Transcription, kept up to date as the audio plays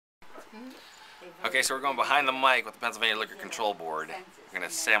Okay, so we're going behind the mic with the Pennsylvania Liquor Control Board. We're going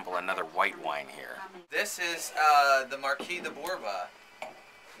to sample another white wine here. This is the Marquis de Borba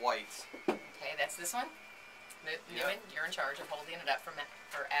white. Okay, that's this one. Newman, you're in charge of holding it up for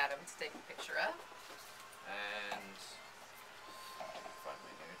Adam to take a picture of. And find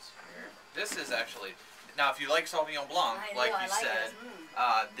my notes here. This is actually, now if you like Sauvignon Blanc, like you said,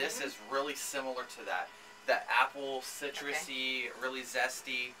 this is really similar to that. That apple, citrusy, really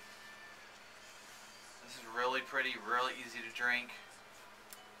zesty. This is really pretty, really easy to drink.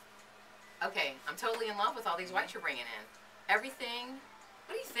 Okay, I'm totally in love with all these whites you're bringing in. Everything,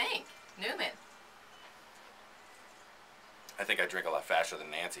 what do you think? Newman? I think I drink a lot faster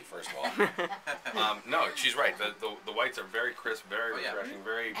than Nancy, first of all. No, she's right. The whites are very crisp, very refreshing,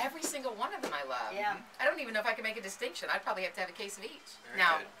 very... Every single one of them I love. Yeah. I don't even know if I can make a distinction. I'd probably have to have a case of each. Very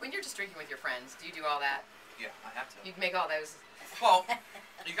now, good. when you're just drinking with your friends, do you do all that? Yeah, I have to. You make all those... Well,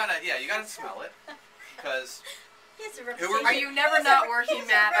 you gotta smell it, because... Are you never not working,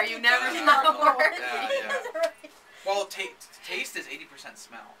 Matt? Are you never not working? Yeah. Well, taste is 80%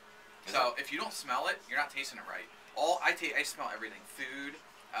 smell. So if you don't smell it, you're not tasting it right. I smell everything: food,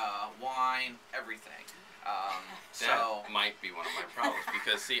 wine, everything. That might be one of my problems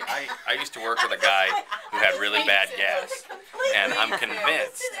because see, I used to work with a guy who had really bad gas, and I'm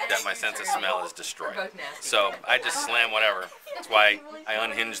convinced that my sense of smell is destroyed. So I just slam whatever. That's why I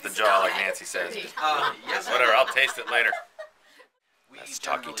unhinge the jaw, like Nancy says. Yes. Whatever, I'll taste it later. That's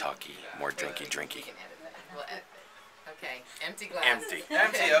talky, more drinky. Okay, empty glass. Empty,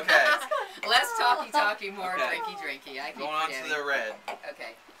 okay. Less talky, more drinky. I keep Going on to the red.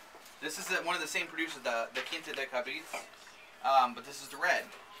 Okay. This is one of the same producers, the Quinta de Cabrit, but this is the red.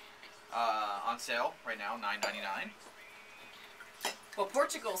 On sale right now, $9.99. Well,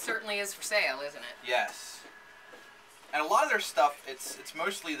 Portugal certainly is for sale, isn't it? Yes. And a lot of their stuff, it's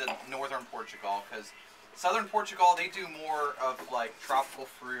mostly the northern Portugal, because southern Portugal, they do more of like tropical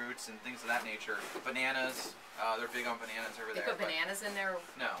fruits and things of that nature. Bananas, they're big on bananas over there. They put bananas in there?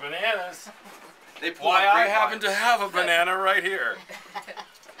 No. Bananas? Why I happen to have a banana right here.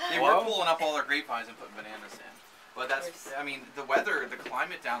 They were pulling up all their grapevines and putting bananas in. But that's, I mean, the weather, the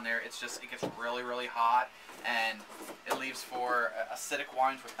climate down there, it gets really, really hot, and it leaves for acidic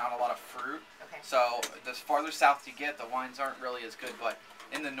wines with not a lot of fruit. Okay. So the farther south you get, the wines aren't really as good. But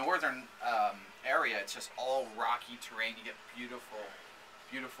in the northern area, it's just all rocky terrain. You get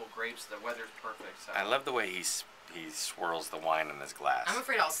beautiful grapes. The weather's perfect. So. I love the way he swirls the wine in his glass. I'm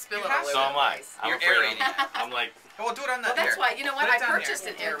afraid I'll spill it all over So am I. You're aerating it. I'm like... Well, do it on that. Well, that's why, you know what, I purchased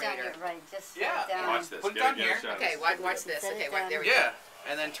an aerator. Watch this. Put it down here. Okay, watch this. Okay, there we go. Yeah,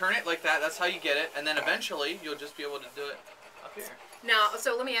 and then turn it like that. That's how you get it. And then eventually, you'll just be able to do it up here. Now,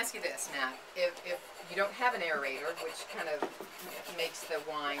 so let me ask you this, Matt. If you don't have an aerator, which kind of makes the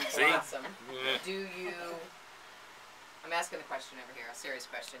wine blossom, do you... I'm asking a question over here, a serious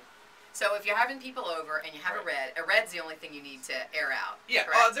question. So if you're having people over and you have a red's the only thing you need to air out. Yeah,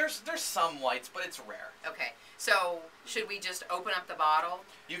 there's some whites, but it's rare. Okay, so should we just open up the bottle?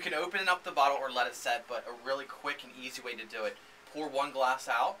 You can open up the bottle or let it set, but a really quick and easy way to do it: pour one glass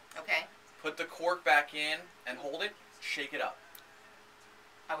out. Okay. Put the cork back in and hold it. Shake it up.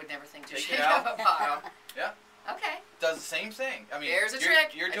 I would never think to Shake shake it up out. a bottle. Yeah. Okay. Does the same thing. I mean, there's a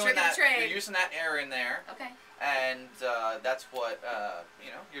trick. You're a doing trick that. of the trade. You're using that air in there. Okay. And that's what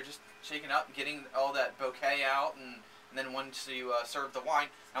you're just shaking up, getting all that bouquet out, and then once you serve the wine,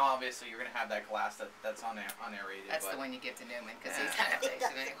 now obviously you're gonna have that glass that's unaerated. That's the one you give to Newman because he's had a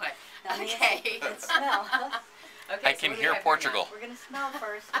taste anyway. Okay. Smell. Okay. I can hear Portugal. We're gonna smell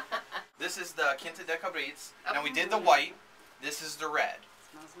first. This is the Quinta de Cabrit. Now we did the white. This is the red.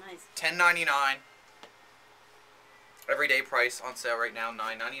 Smells nice. $10.99. Everyday price on sale right now,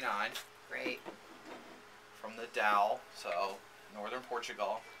 $9.99. Great. From the Dow, so northern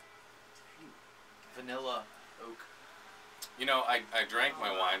Portugal. Vanilla oak. You know, I drank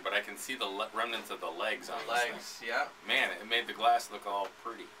my wine, but I can see the remnants of the legs on the legs. Yeah. Man, it made the glass look all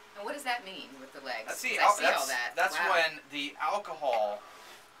pretty. And what does that mean with the legs? I see all that. That's when the alcohol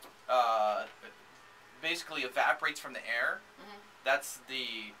basically evaporates from the air. That's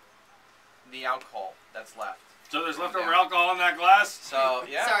the alcohol that's left. So there's leftover alcohol in that glass? So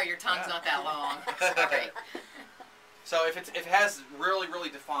yeah. Sorry, your tongue's not that long. Sorry. So if it has really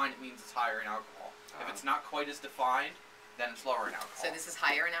defined, it means it's higher in alcohol. If it's not quite as defined, then it's lower in alcohol. So this is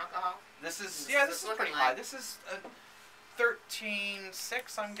higher in alcohol? This is this is pretty high. This is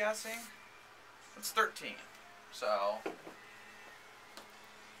 13.6, I'm guessing. It's 13. So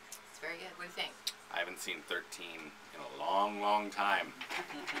it's very good. What do you think? I haven't seen 13 in a long time.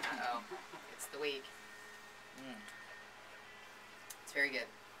 Uh-oh. It's the week. It's very good.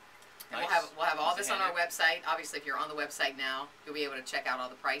 And Nice. we'll have all this on our Easy-handed. website. Obviously, if you're on the website now, you'll be able to check out all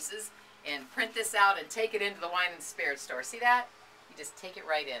the prices and print this out and take it into the wine and spirit store. See that? You just take it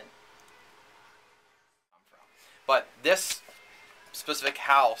right in. But this specific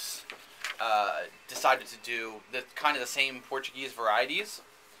house decided to do kind of the same Portuguese varieties,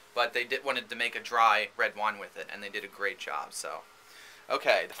 but they wanted to make a dry red wine with it, and they did a great job. So,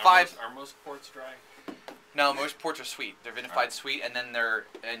 okay, the five. Are most ports dry? No, most ports are sweet. They're vinified sweet, and then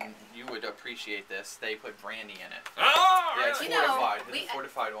and you would appreciate this. They put brandy in it. Oh, Yeah, it's really? fortified. It's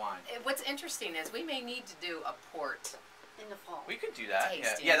fortified wine. What's interesting is we may need to do a port In the fall. We could do that. Yeah,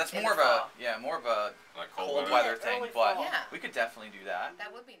 Tasting yeah, that's in more of the a fall. more of a Like cold weather? weather Yeah, thing, early but fall. Yeah. we could definitely do that.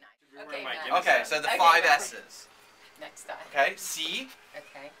 That would be nice. Where Okay, am I Matt. getting Okay, that? so the Okay, 5 Matt. S's. Next time. Okay, C.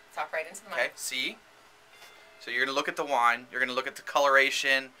 Okay. Talk right into the mic. Okay, C. So you're gonna look at the wine. You're gonna look at the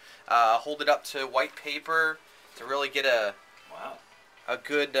coloration. Hold it up to white paper to really get a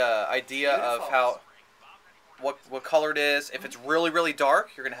good idea of Beautiful. how what color it is. If it's really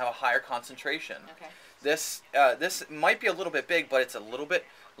dark, you're gonna have a higher concentration. Okay. This might be a little bit big, but it's a little bit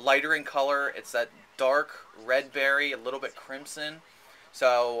lighter in color. It's that dark red berry, a little bit crimson.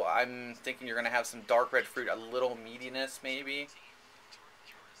 So I'm thinking you're gonna have some dark red fruit, a little meatiness maybe.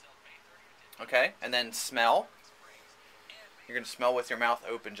 Okay, and then smell. You're gonna smell with your mouth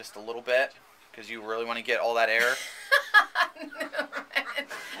open just a little bit because you really want to get all that air.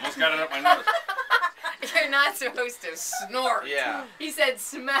 Almost got it up my nose. You're not supposed to snort. Yeah. He said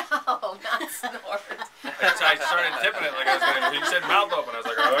smell, not snort. I started tipping it like I was going to. He said mouth open. I was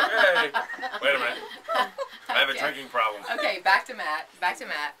like, okay. Wait a minute. I have a drinking problem. Okay, back to Matt. Back to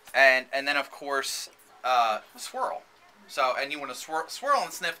Matt. And then of course swirl. So and you want to swirl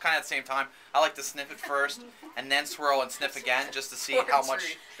and sniff kind of at the same time. I like to sniff it first and then swirl and sniff again just to see how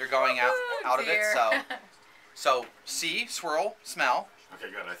much you're going out of it. So C, swirl, smell, Okay,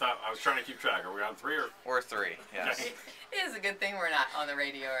 good. I was trying to keep track. Are we on 3 or? or 3. Yes. Okay. It is a good thing we're not on the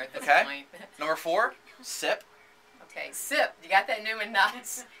radio at this Okay. point. Number 4, sip. Okay, sip. You got that Newman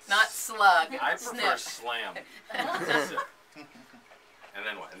nuts, not slug. I prefer Sniff. slam. And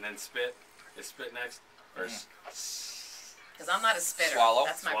then what? And then spit? Is spit next? Or Because I'm not a spitter. Swallow.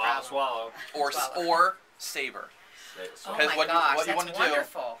 That's my swallow? problem. Swallow. Or savor. Say- Oh swallow. Because my what you- gosh, what you that's wanna do-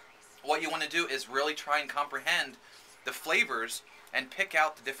 wonderful. What you want to do is really try and comprehend the flavors and pick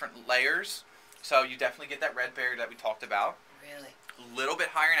out the different layers. So you definitely get that red berry that we talked about. Really. A little bit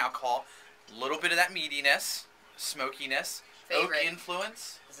higher in alcohol, a little bit of that meatiness, smokiness, Favorite. oak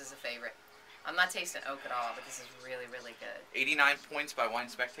influence. This is a favorite. I'm not tasting oak at all, but this is really, really good. 89 points by Wine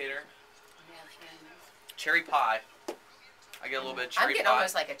Spectator. Yeah, Cherry pie. I get a little bit of I'm cherry getting pie.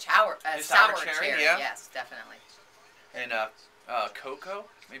 almost like a The sour sour cherry. cherry, yeah. Yes, definitely. And cocoa,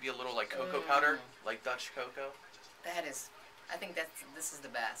 maybe a little like cocoa powder, like Dutch cocoa. That is, I think this is the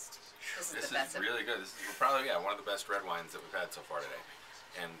best. This is This the best. is really good. This is probably one of the best red wines that we've had so far today.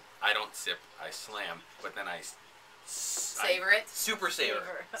 And I don't sip, I slam, but then I Savor it. Super savor.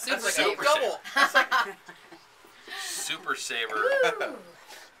 Super That's like savor. a double. That's like super savor Woo.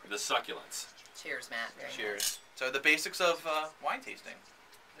 the succulents. Cheers, Matt. Very cheers. So the basics of wine tasting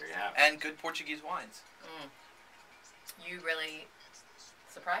There you have it. and good Portuguese wines. nice. You really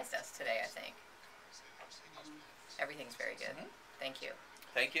surprised us today, I think. Everything's very good. Mhm. Thank you.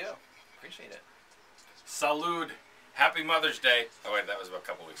 Thank you. Appreciate it. Salud. Happy Mother's Day. Oh wait, that was about a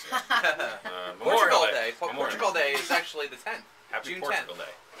couple weeks ago. Portugal Day. Memorial. Portugal Day is actually the 10th. Happy June Portugal 10th.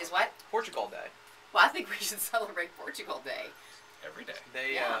 Day. Is what? Portugal Day. Well, I think we should celebrate Portugal Day. Every day.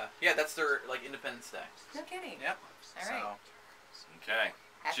 They Yeah. that's their like Independence Day. No kidding. Yep. All right. Okay.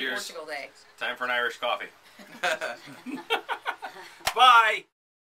 Happy Cheers. Portugal Day. Time for an Irish coffee. So. Bye.